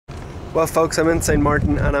Well folks, I'm in St.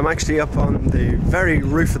 Maarten and I'm actually up on the very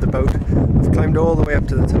roof of the boat. I've climbed all the way up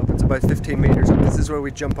to the top. It's about 15 meters up. This is where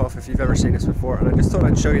we jump off if you've ever seen us before, and I just thought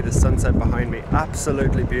I'd show you the sunset behind me.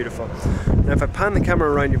 Absolutely beautiful. Now if I pan the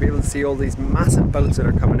camera around, you'll be able to see all these massive boats that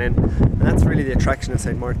are coming in, and that's really the attraction of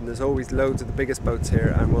St. Maarten. There's always loads of the biggest boats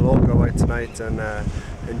here, and we'll all go out tonight and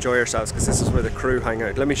enjoy ourselves, because this is where the crew hang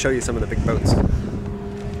out. Let me show you some of the big boats.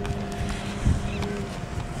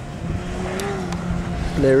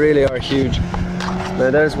 They really are huge.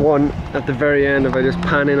 Now there's one at the very end, if I just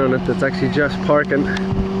pan in on it, that's actually just parking.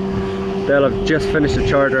 They'll have just finished a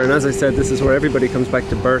charter, and as I said, this is where everybody comes back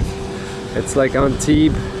to berth. It's like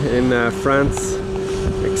Antibes in France,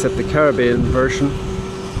 except the Caribbean version.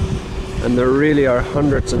 And there really are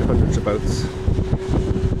hundreds and hundreds of boats.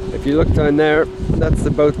 If you look down there, that's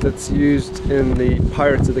the boat that's used in the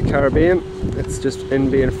Pirates of the Caribbean. It's just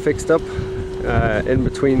being fixed up in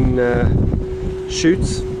between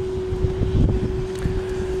shoots.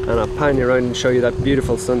 And I'll pan you around and show you that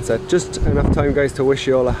beautiful sunset. Just enough time, guys, to wish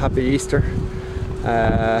you all a happy Easter.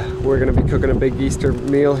 We're going to be cooking a big Easter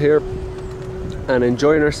meal here and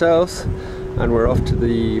enjoying ourselves, and we're off to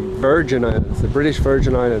the Virgin Islands, the British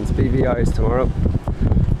Virgin Islands, BVIs, tomorrow.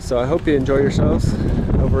 So I hope you enjoy yourselves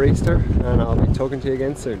over Easter, and I'll be talking to you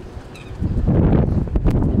again soon.